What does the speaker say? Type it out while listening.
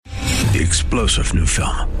the explosive new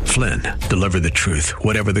film, Flynn, deliver the truth,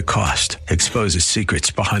 whatever the cost, exposes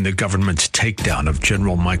secrets behind the government's takedown of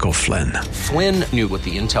General Michael Flynn. Flynn knew what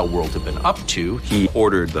the intel world had been up to. He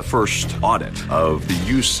ordered the first audit of the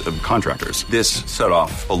use of contractors. This set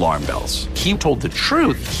off alarm bells. He told the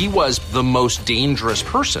truth. He was the most dangerous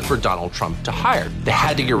person for Donald Trump to hire. They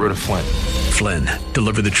had to get rid of Flynn. Flynn,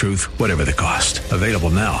 deliver the truth, whatever the cost. Available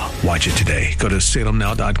now. Watch it today. Go to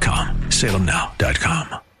salemnow.com.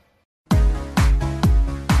 salemnow.com.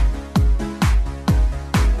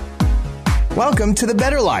 Welcome to The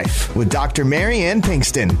Better Life with Dr. Mary Ann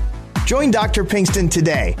Pinkston. Join Dr. Pinkston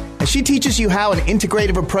today as she teaches you how an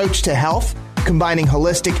integrative approach to health, combining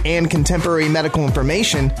holistic and contemporary medical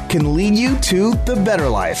information, can lead you to the better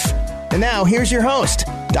life. And now, here's your host,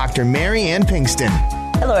 Dr. Mary Ann Pinkston.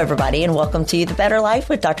 Hello, everybody, and welcome to The Better Life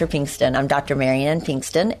with Dr. Pinkston. I'm Dr. Mary Ann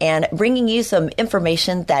Pinkston, and bringing you some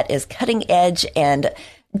information that is cutting edge and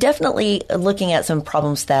definitely looking at some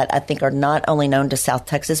problems that I think are not only known to South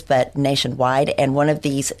Texas, but nationwide. And one of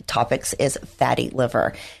these topics is fatty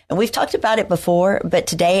liver. And we've talked about it before, but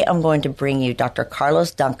today I'm going to bring you Dr.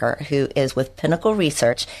 Carlos Dunker, who is with Pinnacle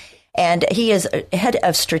Research. And he is head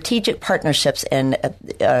of strategic partnerships in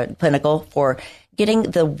Pinnacle for getting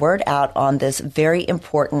the word out on this very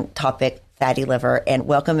important topic, fatty liver. And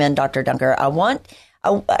welcome in, Dr. Dunker.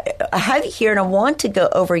 I have you here, and I want to go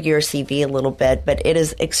over your CV a little bit, but it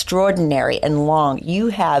is extraordinary and long. You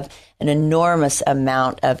have an enormous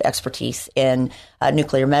amount of expertise in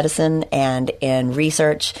nuclear medicine and in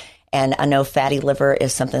research, and I know fatty liver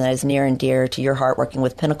is something that is near and dear to your heart, working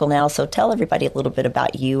with Pinnacle now. So tell everybody a little bit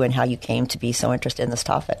about you and how you came to be so interested in this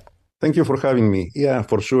topic. Thank you for having me. Yeah,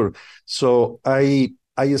 for sure. So I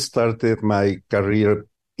started my career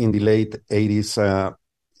in the late 80s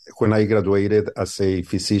when I graduated as a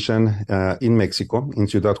physician in Mexico, in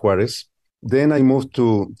Ciudad Juarez. Then I moved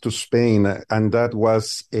to Spain, and that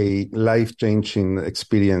was a life-changing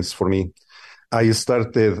experience for me. I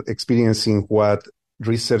started experiencing what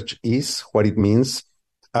research is, what it means.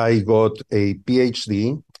 I got a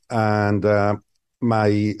PhD and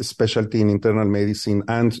my specialty in internal medicine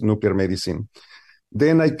and nuclear medicine.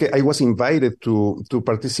 Then I was invited to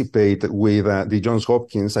participate with the Johns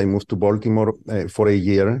Hopkins. I moved to Baltimore for a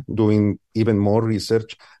year, doing even more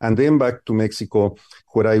research, and then back to Mexico,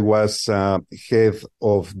 where I was head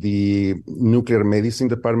of the nuclear medicine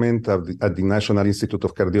department at the National Institute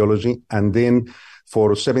of Cardiology, and then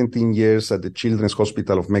for 17 years at the Children's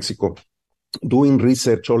Hospital of Mexico, doing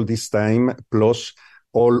research all this time, plus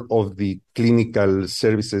all of the clinical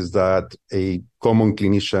services that a common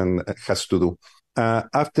clinician has to do.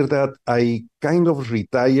 After that, I kind of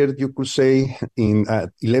retired, you could say, in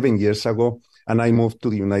 11 years ago, and I moved to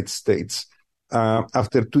the United States.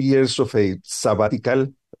 After 2 years of a sabbatical,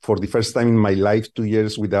 for the first time in my life, 2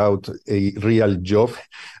 years without a real job,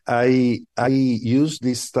 I used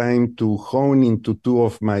this time to hone into two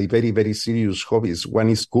of my very, very serious hobbies. One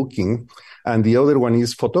is cooking, and the other one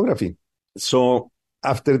is photography. So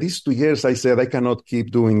after these 2 years, I said, I cannot keep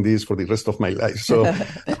doing this for the rest of my life. So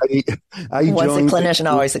I Once joined... a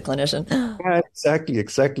clinician, always a clinician.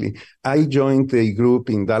 Exactly. I joined a group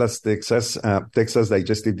in Dallas, Texas, Texas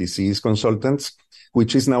Digestive Disease Consultants,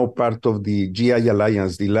 which is now part of the GI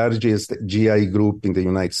Alliance, the largest GI group in the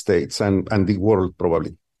United States and the world,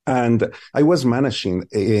 probably. And I was managing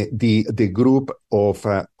the group of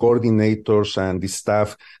coordinators and the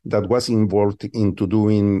staff that was involved into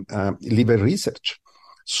doing liver research.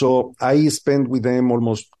 So I spent with them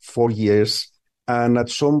almost 4 years. And at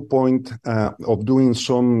some point of doing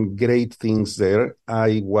some great things there,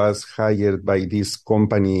 I was hired by this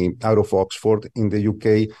company out of Oxford in the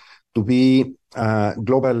UK to be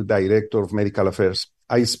global director of medical affairs.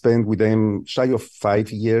 I spent with them shy of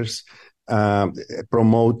 5 years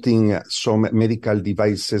promoting some medical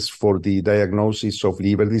devices for the diagnosis of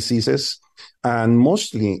liver diseases, and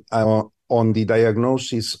mostly on the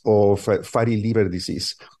diagnosis of fatty liver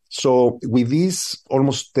disease. So with this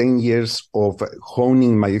almost 10 years of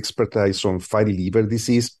honing my expertise on fatty liver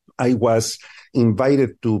disease, I was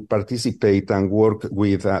invited to participate and work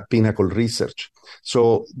with Pinnacle Research.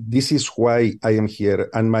 So this is why I am here.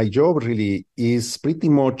 And my job really is pretty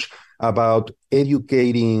much about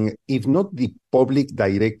educating, if not the public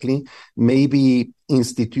directly, maybe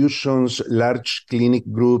institutions, large clinic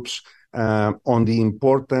groups, on the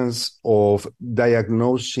importance of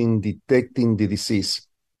diagnosing, detecting the disease.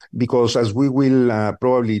 Because as we will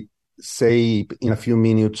probably say in a few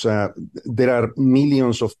minutes, there are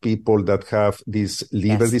millions of people that have this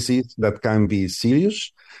liver disease that can be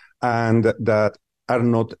serious and that are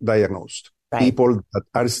not diagnosed. Right. People that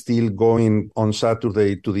are still going on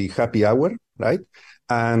Saturday to the happy hour, right?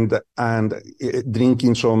 and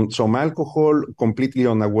drinking some alcohol, completely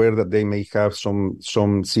unaware that they may have some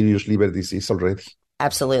serious liver disease already.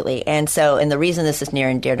 Absolutely. And the reason this is near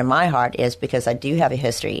and dear to my heart is because I do have a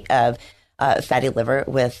history of fatty liver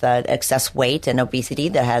with excess weight and obesity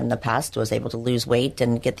that I had in the past, was able to lose weight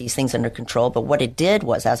and get these things under control. But what it did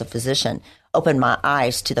was, as a physician, open my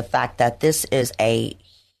eyes to the fact that this is a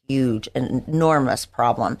huge, enormous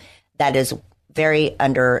problem that is very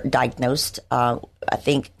underdiagnosed. I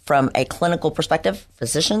think from a clinical perspective,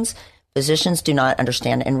 physicians do not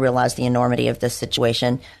understand and realize the enormity of this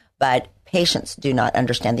situation, but patients do not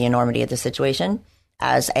understand the enormity of the situation.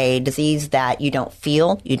 As a disease that you don't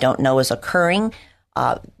feel, you don't know is occurring,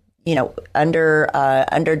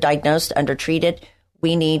 underdiagnosed, undertreated,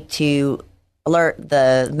 we need to alert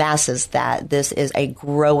the masses that this is a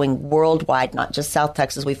growing worldwide, not just South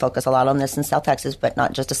Texas. We focus a lot on this in South Texas, but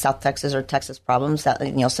not just a South Texas or Texas problem.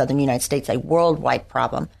 Southern United States, a worldwide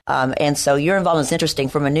problem. And so your involvement is interesting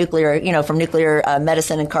from a nuclear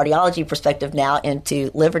medicine and cardiology perspective now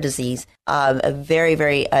into liver disease. A very,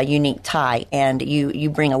 very unique tie, and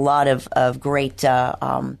you bring a lot of great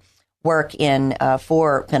work in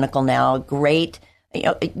for Pinnacle now. Great.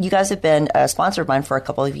 You guys have been a sponsor of mine for a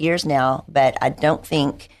couple of years now, but I don't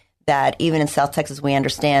think that even in South Texas we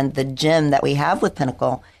understand the gem that we have with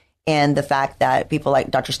Pinnacle, and the fact that people like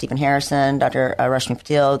Dr. Stephen Harrison, Dr. Rashmi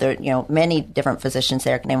Patel, there are many different physicians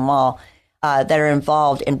there, I can name them all, that are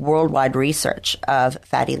involved in worldwide research of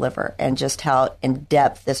fatty liver and just how in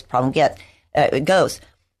depth this problem goes.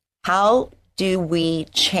 How do we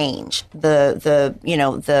change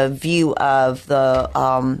the view of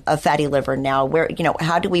of fatty liver now? Where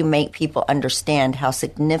how do we make people understand how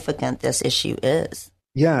significant this issue is?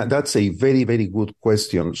 Yeah, that's a very, very good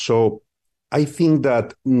question. So I think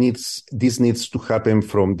that this needs to happen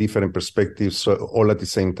from different perspectives all at the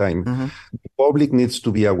same time. Mm-hmm. The public needs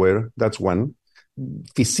to be aware. That's one.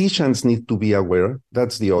 Physicians need to be aware.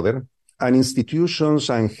 That's the other. And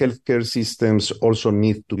institutions and healthcare systems also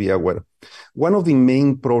need to be aware. One of the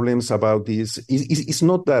main problems about this is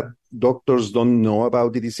not that doctors don't know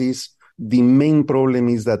about the disease. The main problem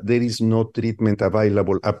is that there is no treatment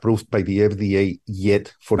available approved by the FDA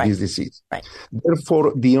yet for this disease. Right.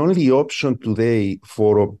 Therefore, the only option today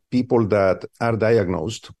for people that are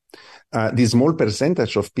diagnosed, the small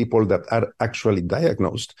percentage of people that are actually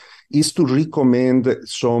diagnosed, is to recommend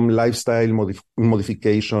some lifestyle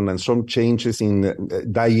modification and some changes in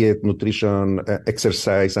diet, nutrition,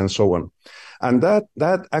 exercise, and so on. And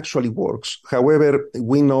that actually works. However,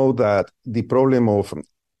 we know that the problem of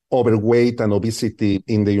overweight and obesity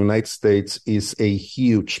in the United States is a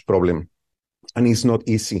huge problem. And it's not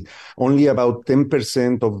easy. Only about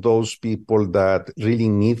 10% of those people that really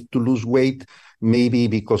need to lose weight, maybe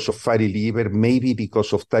because of fatty liver, maybe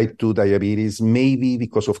because of type 2 diabetes, maybe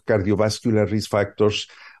because of cardiovascular risk factors,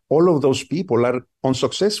 all of those people are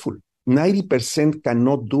unsuccessful. 90%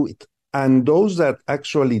 cannot do it. And those that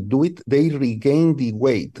actually do it, they regain the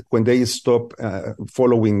weight when they stop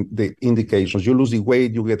following the indications. You lose the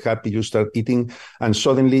weight, you get happy, you start eating, and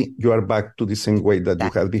suddenly you are back to the same weight that you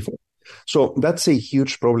had before. So that's a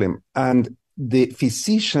huge problem. And the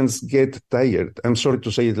physicians get tired. I'm sorry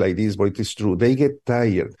to say it like this, but it is true. They get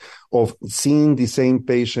tired of seeing the same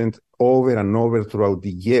patient over and over throughout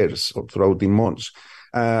the years or throughout the months,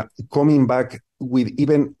 coming back with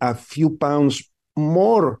even a few pounds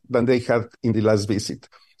more than they had in the last visit.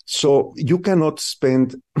 So you cannot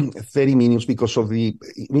spend 30 minutes because of the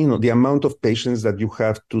amount of patients that you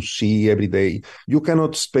have to see every day. You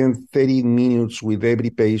cannot spend 30 minutes with every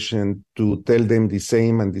patient to tell them the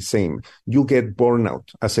same and the same. You get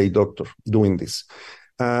burnout as a doctor doing this.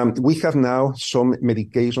 We have now some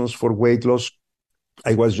medications for weight loss.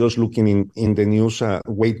 I was just looking in the news,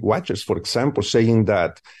 Weight Watchers, for example, saying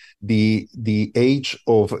that the age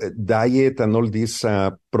of diet and all these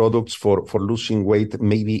products for losing weight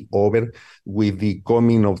may be over with the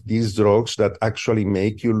coming of these drugs that actually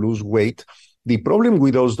make you lose weight. The problem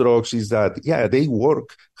with those drugs is that, they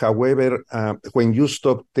work. However, when you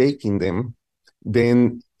stop taking them,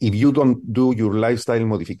 then if you don't do your lifestyle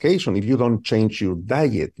modification, if you don't change your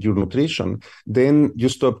diet, your nutrition, then you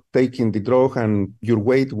stop taking the drug and your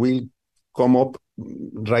weight will come up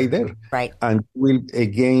right there. Right. And will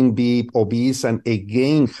again be obese and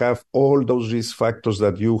again have all those risk factors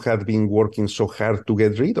that you have been working so hard to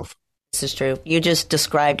get rid of. This is true. You just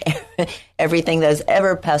described everything that has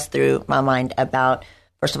ever passed through my mind about,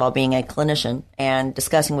 first of all, being a clinician and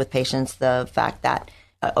discussing with patients the fact that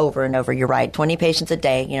over and over, you're right, 20 patients a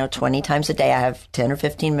day, 20 times a day. I have 10 or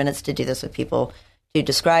 15 minutes to do this with people to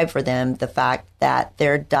describe for them the fact that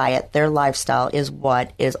their diet, their lifestyle is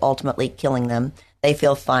what is ultimately killing them. They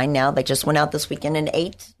feel fine now. They just went out this weekend and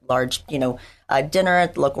ate large, dinner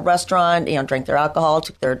at the local restaurant, drank their alcohol,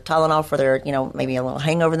 took their Tylenol for their, maybe a little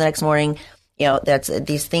hangover the next morning.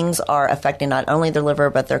 These things are affecting not only their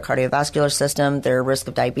liver, but their cardiovascular system, their risk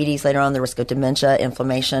of diabetes later on, their risk of dementia,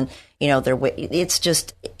 inflammation. It's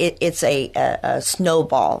a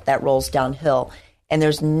snowball that rolls downhill. And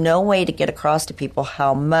there's no way to get across to people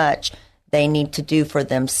how much they need to do for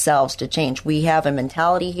themselves to change. We have a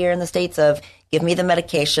mentality here in the States of give me the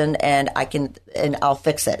medication and I'll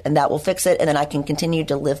fix it, and that will fix it, and then I can continue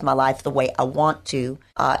to live my life the way I want to,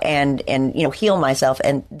 and heal myself.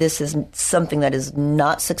 And this is something that is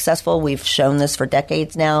not successful. We've shown this for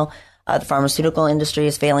decades now. The pharmaceutical industry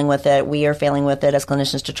is failing with it. We are failing with it as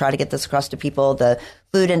clinicians to try to get this across to people. The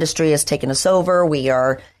food industry has taken us over. We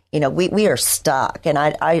are stuck. And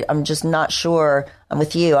I'm just not sure. I'm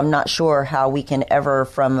with you. I'm not sure how we can ever,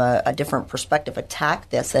 from a different perspective, attack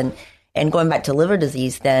this. And going back to liver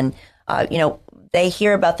disease, then, they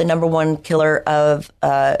hear about the number one killer of,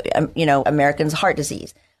 Americans, heart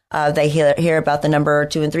disease. They hear about the number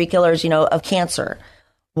 2 and 3 killers, of cancer.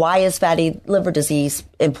 Why is fatty liver disease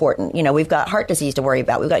important? We've got heart disease to worry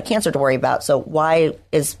about. We've got cancer to worry about. So why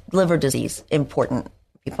is liver disease important?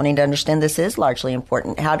 People need to understand this is largely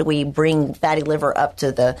important. How do we bring fatty liver up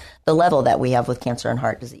to the level that we have with cancer and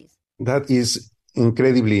heart disease? That is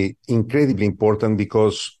incredibly, incredibly important,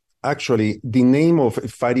 because actually the name of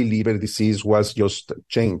fatty liver disease was just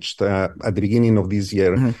changed at the beginning of this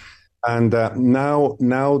year. Mm-hmm. And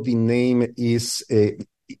now the name is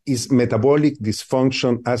metabolic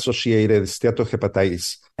dysfunction associated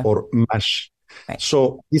steatohepatitis, or MASH. Right.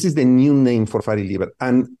 So this is the new name for fatty liver.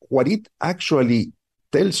 And what it actually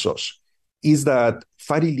tells us is that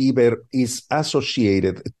fatty liver is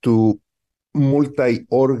associated to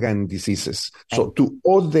multi-organ diseases, so to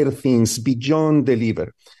other things beyond the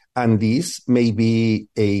liver. And this may be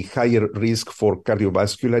a higher risk for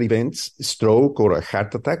cardiovascular events, stroke or a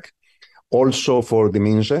heart attack, also for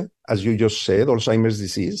dementia, as you just said, Alzheimer's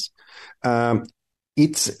disease.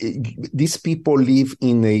 These people live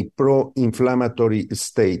in a pro-inflammatory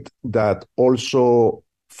state that also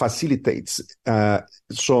facilitates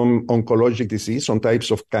some oncologic disease, some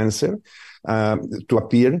types of cancer to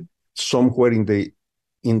appear somewhere in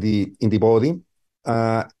the body.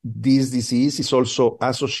 This disease is also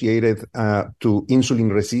associated to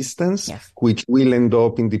insulin resistance, yes, which will end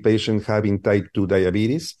up in the patient having type 2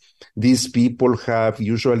 diabetes. These people have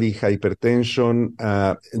usually hypertension,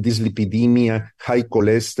 dyslipidemia, high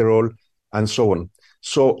cholesterol, and so on.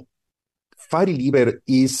 So fatty liver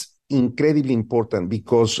is incredibly important,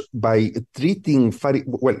 because by treating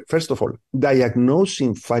first of all,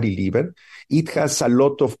 diagnosing fatty liver, it has a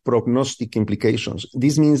lot of prognostic implications.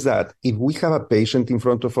 This means that if we have a patient in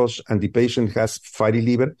front of us and the patient has fatty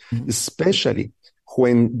liver, mm-hmm, especially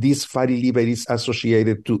when this fatty liver is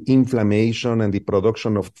associated to inflammation and the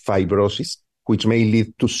production of fibrosis, which may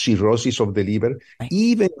lead to cirrhosis of the liver, right,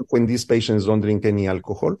 even when these patients don't drink any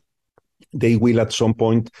alcohol, they will at some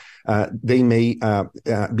point, they may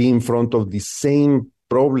be in front of the same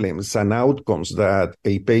problems and outcomes that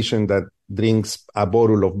a patient that drinks a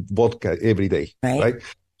bottle of vodka every day, right?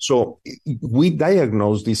 So we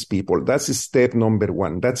diagnose these people. That's step number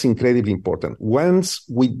one. That's incredibly important. Once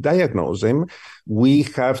we diagnose them, we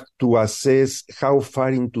have to assess how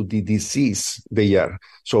far into the disease they are.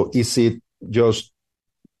 So is it just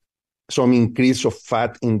some increase of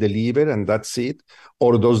fat in the liver and that's it?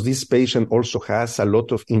 Or does this patient also has a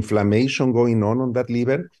lot of inflammation going on that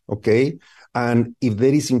liver? Okay. And if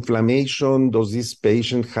there is inflammation, does this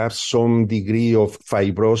patient have some degree of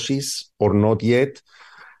fibrosis or not yet?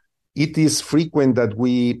 It is frequent that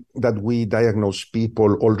we diagnose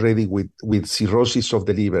people already with cirrhosis of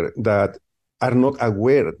the liver that are not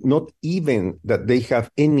aware, not even that they have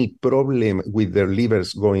any problem with their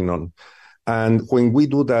livers going on. And when we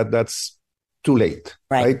do that, that's too late,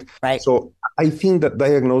 right? So I think that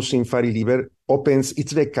diagnosing fatty liver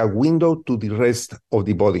it's like a window to the rest of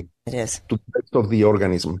the body. It is. To the rest of the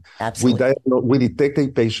organism. Absolutely. We detect a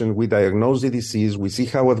patient, we diagnose the disease, we see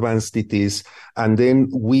how advanced it is, and then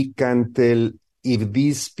we can tell if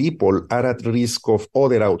these people are at risk of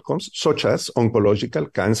other outcomes, such as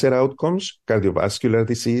oncological, cancer outcomes, cardiovascular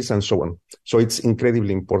disease, and so on. So it's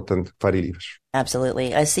incredibly important, fatty liver.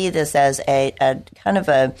 Absolutely. I see this as a kind of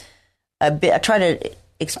I try to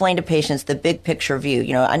explain to patients the big picture view.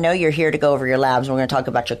 You know, I know you're here to go over your labs. We're going to talk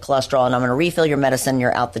about your cholesterol, and I'm going to refill your medicine.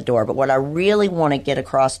 You're out the door. But what I really want to get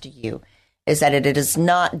across to you is that it is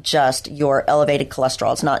not just your elevated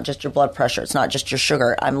cholesterol. It's not just your blood pressure. It's not just your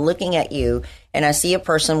sugar. I'm looking at you, and I see a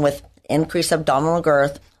person with increased abdominal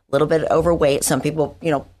girth, a little bit overweight. Some people,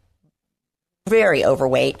 very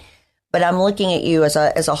overweight, but I'm looking at you as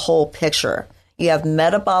a whole picture. You have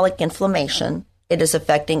metabolic inflammation. It is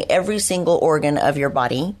affecting every single organ of your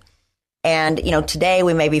body. And, today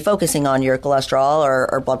we may be focusing on your cholesterol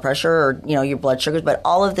or blood pressure or, your blood sugars, but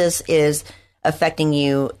all of this is affecting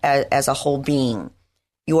you as a whole being.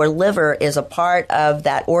 Your liver is a part of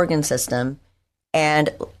that organ system and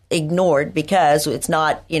ignored because there's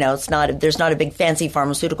not a big fancy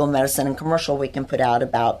pharmaceutical medicine and commercial we can put out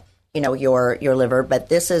about, your liver. But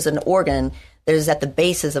this is an organ that is at the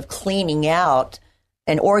basis of cleaning out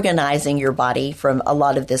and organizing your body from a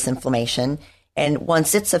lot of this inflammation. And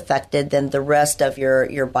once it's affected, then the rest of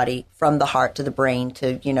your body, from the heart to the brain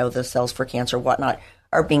to, the cells for cancer, whatnot,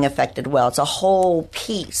 are being affected well. It's a whole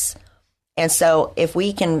piece. And so if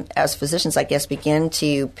we can, as physicians, I guess, begin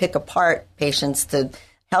to pick apart patients to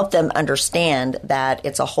help them understand that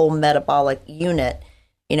it's a whole metabolic unit,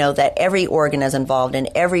 that every organ is involved and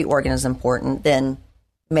every organ is important, then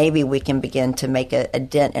maybe we can begin to make a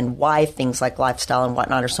dent in why things like lifestyle and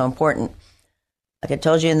whatnot are so important. Like I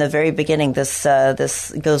told you in the very beginning, this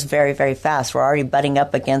goes very, very fast. We're already butting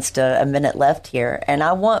up against a minute left here. And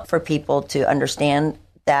I want for people to understand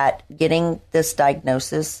that getting this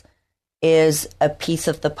diagnosis is a piece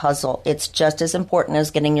of the puzzle. It's just as important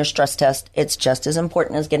as getting your stress test. It's just as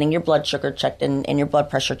important as getting your blood sugar checked and your blood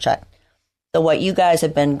pressure checked. So what you guys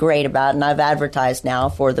have been great about, and I've advertised now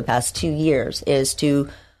for the past 2 years, is to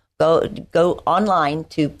go online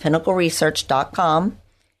to pinnacleresearch.com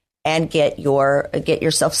and get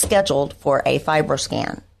yourself scheduled for a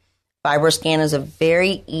FibroScan. FibroScan is a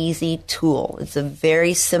very easy tool. It's a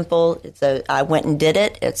very simple. I went and did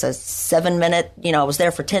it. It's a 7-minute. I was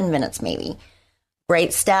there for 10 minutes maybe.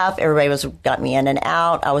 Great staff. Everybody got me in and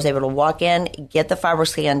out. I was able to walk in, get the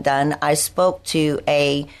FibroScan done. I spoke to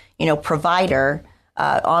a provider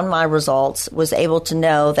on my results. Was able to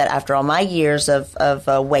know that after all my years of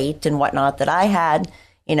weight and whatnot, that I had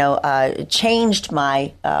changed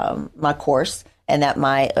my my course and that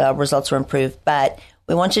my results were improved. But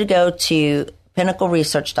we want you to go to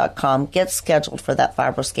pinnacleresearch.com, get scheduled for that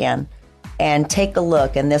FibroScan, and take a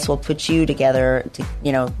look. And this will put you together,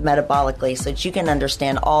 metabolically, so that you can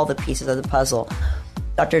understand all the pieces of the puzzle.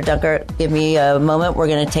 Dr. Dunker, give me a moment. We're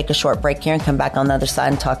going to take a short break here and come back on the other side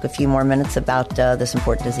and talk a few more minutes about this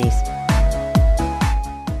important disease.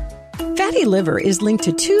 Fatty liver is linked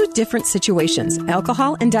to 2 different situations,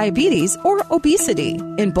 alcohol and diabetes or obesity.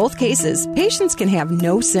 In both cases, patients can have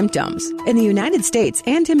no symptoms. In the United States,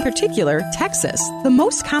 and in particular, Texas, the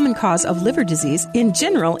most common cause of liver disease in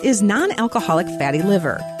general is non-alcoholic fatty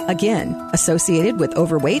liver. Again, associated with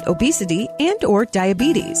overweight, obesity, and or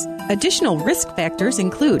diabetes. Additional risk factors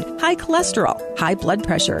include high cholesterol, high blood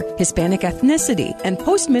pressure, Hispanic ethnicity, and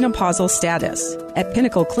postmenopausal status. At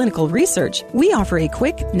Pinnacle Clinical Research, we offer a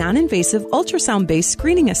quick, non-invasive ultrasound-based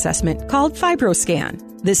screening assessment called FibroScan.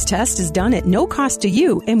 This test is done at no cost to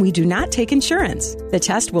you, and we do not take insurance. The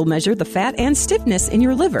test will measure the fat and stiffness in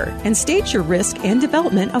your liver and stage your risk and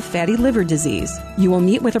development of fatty liver disease. You will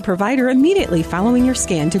meet with a provider immediately following your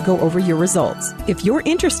scan to go over your results. If you're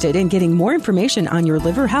interested in getting more information on your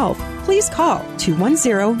liver health, please call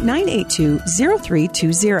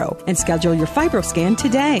 210-982-0320 and schedule your FibroScan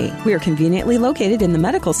today. We are conveniently located in the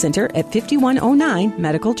Medical Center at 5109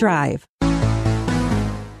 Medical Drive.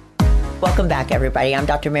 Welcome back, everybody. I'm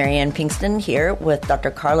Dr. Marianne Pinkston here with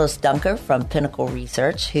Dr. Carlos Dunker from Pinnacle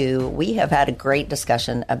Research, who we have had a great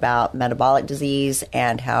discussion about metabolic disease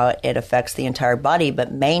and how it affects the entire body,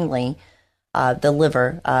 but mainly the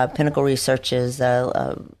liver. Pinnacle Research is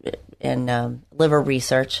in liver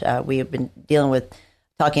research. We have been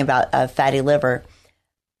talking about fatty liver.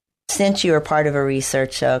 Since you are part of a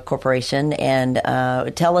research corporation, and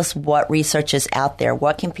tell us what research is out there.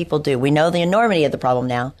 What can people do? We know the enormity of the problem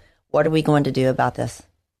now. What are we going to do about this?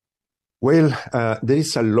 Well, there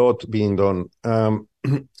is a lot being done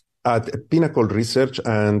at Pinnacle Research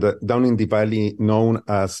and down in the Valley, known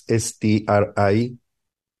as STRI,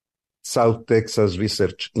 South Texas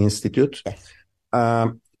Research Institute. Yes.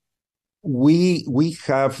 We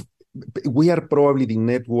are probably the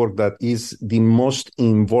network that is the most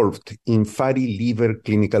involved in fatty liver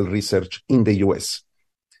clinical research in the U.S.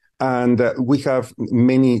 And we have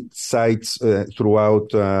many sites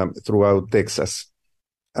throughout Texas.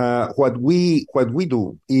 What we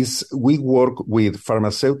do is we work with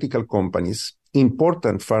pharmaceutical companies,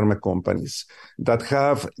 important pharma companies that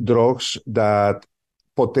have drugs that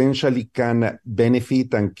potentially can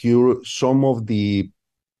benefit and cure some of the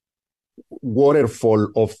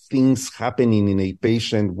waterfall of things happening in a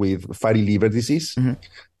patient with fatty liver disease. Mm-hmm.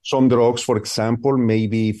 Some drugs, for example, may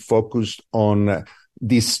be focused on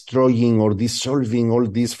destroying or dissolving all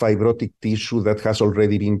this fibrotic tissue that has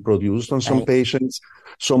already been produced on some patients.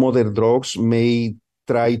 Some other drugs may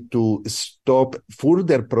try to stop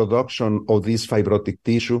further production of this fibrotic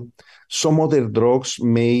tissue. Some other drugs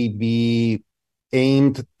may be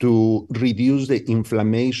aimed to reduce the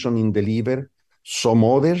inflammation in the liver. Some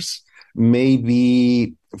others may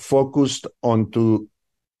be focused on to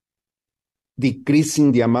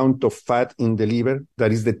decreasing the amount of fat in the liver.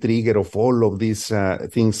 That is the trigger of all of these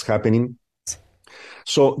things happening.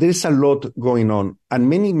 So there's a lot going on. And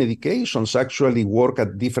many medications actually work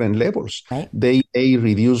at different levels. Right. They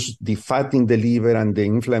reduce the fat in the liver and the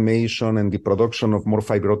inflammation and the production of more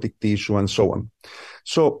fibrotic tissue and so on.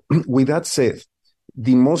 So with that said,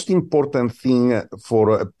 the most important thing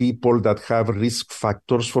for people that have risk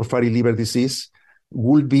factors for fatty liver disease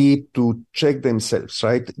will be to check themselves,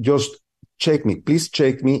 right? Just check me. Please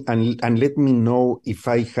check me and let me know if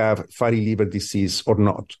I have fatty liver disease or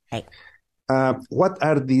not. Right. What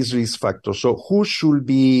are these risk factors? So who should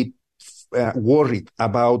be worried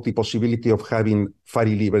about the possibility of having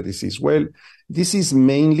fatty liver disease? Well, this is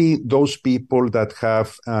mainly those people that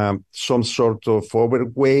have some sort of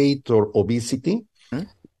overweight or obesity,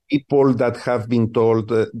 people that have been told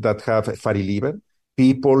that have fatty liver,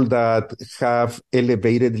 people that have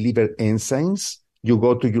elevated liver enzymes. You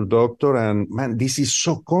go to your doctor and, man, this is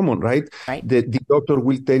so common, right? The doctor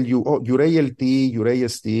will tell you, oh, your ALT, your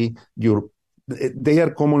AST, they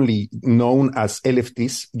are commonly known as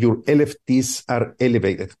LFTs. Your LFTs are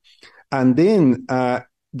elevated. And then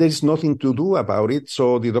there's nothing to do about it.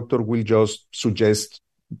 So the doctor will just suggest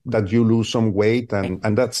that you lose some weight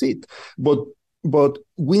and that's it. But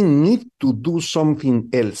we need to do something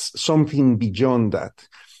else, something beyond that,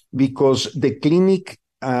 because the clinic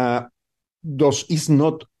is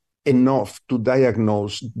not enough to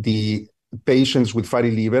diagnose the patients with fatty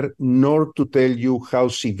liver, nor to tell you how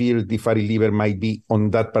severe the fatty liver might be on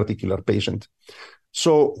that particular patient.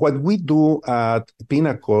 So what we do at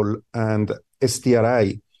Pinnacle and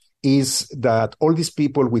STRI is that all these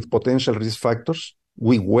people with potential risk factors,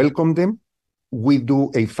 we welcome them. We do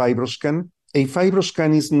a fibroscan. A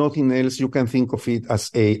fibroscan is nothing else. You can think of it as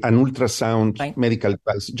an ultrasound medical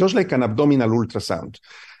device, just like an abdominal ultrasound.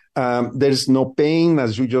 There's no pain,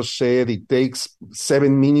 as you just said. It takes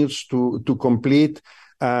 7 minutes to complete,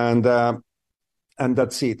 and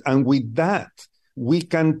that's it. And with that, we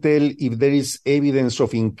can tell if there is evidence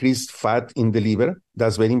of increased fat in the liver.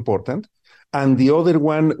 That's very important. And the other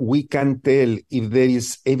one, we can tell if there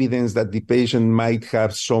is evidence that the patient might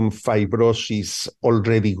have some fibrosis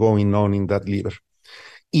already going on in that liver.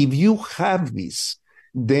 If you have this,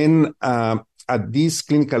 then at these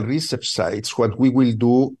clinical research sites, what we will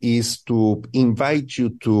do is to invite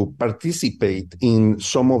you to participate in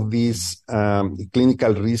some of these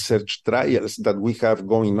clinical research trials that we have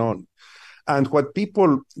going on. And what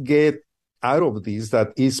people get out of this that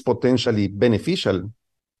is potentially beneficial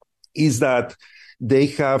is that they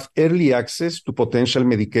have early access to potential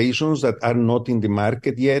medications that are not in the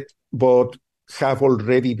market yet, but have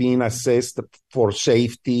already been assessed for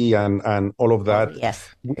safety and all of that. Yes.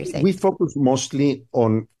 We focus mostly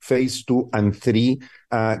on phase 2 and 3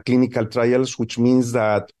 clinical trials, which means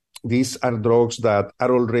that these are drugs that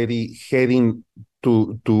are already heading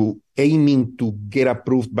to aiming to get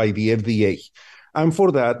approved by the FDA. And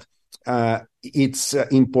for that, it's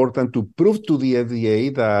important to prove to the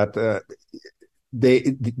FDA that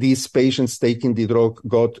these patients taking the drug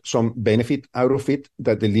got some benefit out of it,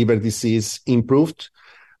 that the liver disease improved.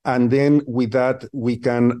 And then with that, we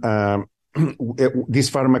can,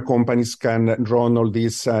 these pharma companies can run all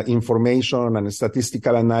this information and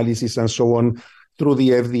statistical analysis and so on through the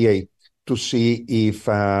FDA to see if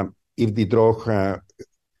the drug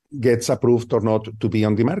gets approved or not to be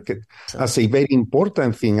on the market. As a very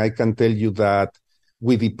important thing, I can tell you that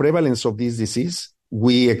with the prevalence of this disease,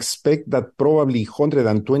 we expect that probably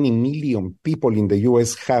 120 million people in the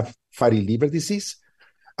U.S. have fatty liver disease,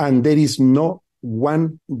 and there is no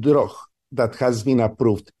one drug that has been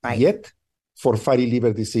approved yet for fatty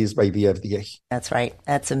liver disease by the FDA. That's right.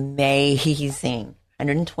 That's amazing.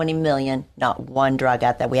 120 million, not one drug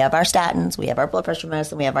out there. We have our statins, we have our blood pressure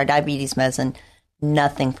medicine, we have our diabetes medicine,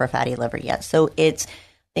 nothing for fatty liver yet. So I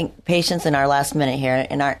think patients in our last minute here,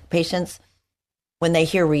 and our patients, when they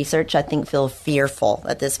hear research, I think feel fearful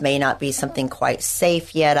that this may not be something quite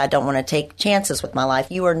safe yet. I don't want to take chances with my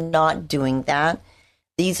life. You are not doing that.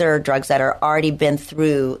 These are drugs that are already been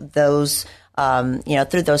through those,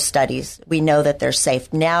 through those studies. We know that they're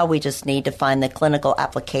safe. Now we just need to find the clinical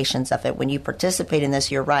applications of it. When you participate in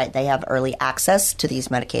this, you're right. They have early access to these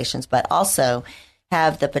medications, but also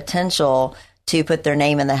have the potential to put their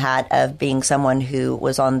name in the hat of being someone who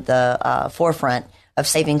was on the forefront of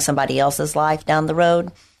saving somebody else's life down the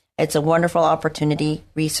road. It's a wonderful opportunity.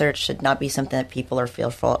 Research should not be something that people are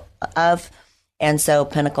fearful of. And so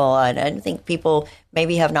Pinnacle, I think people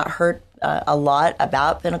maybe have not heard a lot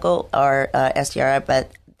about Pinnacle or STRI,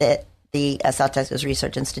 but the South Texas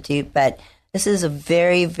Research Institute. But this is a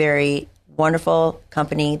very, very wonderful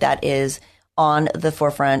company that is on the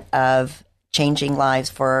forefront of changing lives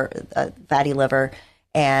for fatty liver.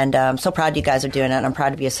 And I'm so proud you guys are doing it. And I'm proud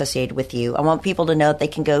to be associated with you. I want people to know that they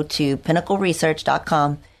can go to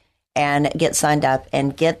pinnacleresearch.com and get signed up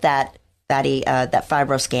and get that fatty, that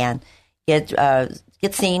fibro scan. Get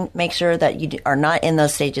seen. Make sure that you are not in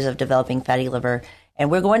those stages of developing fatty liver.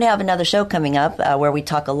 And we're going to have another show coming up where we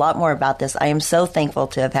talk a lot more about this. I am so thankful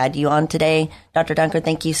to have had you on today, Dr. Dunker.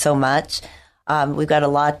 Thank you so much. We've got a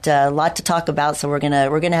lot to talk about, so we're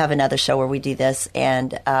gonna have another show where we do this.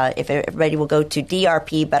 And if everybody will go to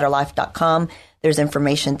drpbetterlife.com, there's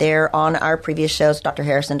information there on our previous shows, Dr.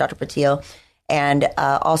 Harrison, Dr. Patil, and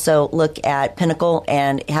also look at Pinnacle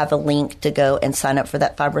and have a link to go and sign up for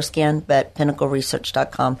that FibroScan. But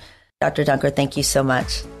pinnacleresearch.com. Dr. Dunker, thank you so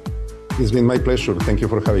much. It's been my pleasure. Thank you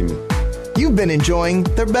for having me. You've been enjoying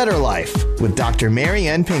The Better Life with Dr. Mary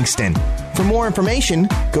Ann Pinkston. For more information,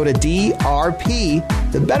 go to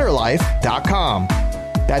drpthebetterlife.com.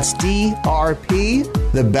 That's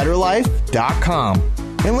drpthebetterlife.com.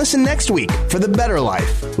 And listen next week for The Better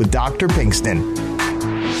Life with Dr. Pinkston.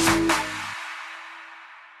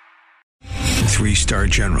 3-star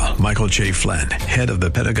General Michael J. Flynn, head of the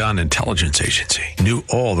Pentagon Intelligence Agency, knew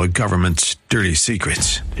all the government's dirty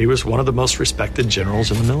secrets. He was one of the most respected generals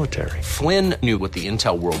in the military. Flynn knew what the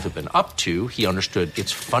intel world had been up to. He understood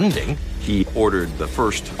its funding. He ordered the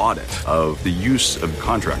first audit of the use of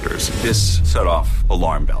contractors. This set off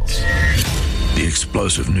alarm bells. The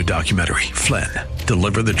explosive new documentary, Flynn,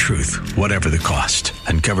 Deliver the Truth, Whatever the Cost,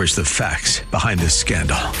 uncovers the facts behind this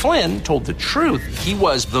scandal. Flynn told the truth. He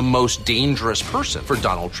was the most dangerous person for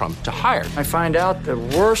Donald Trump to hire. I find out the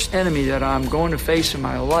worst enemy that I'm going to face in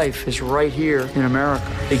my life is right here in America.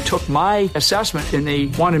 They took my assessment and they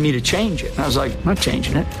wanted me to change it. And I was like, I'm not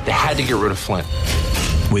changing it. They had to get rid of Flynn.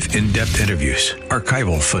 With in-depth interviews,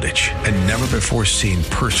 archival footage, and never-before-seen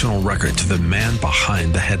personal records of the man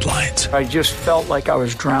behind the headlines. I just felt like I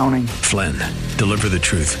was drowning. Flynn, Deliver the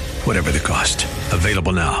Truth, Whatever the Cost.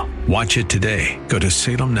 Available now. Watch it today. Go to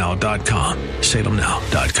salemnow.com.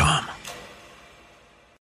 salemnow.com.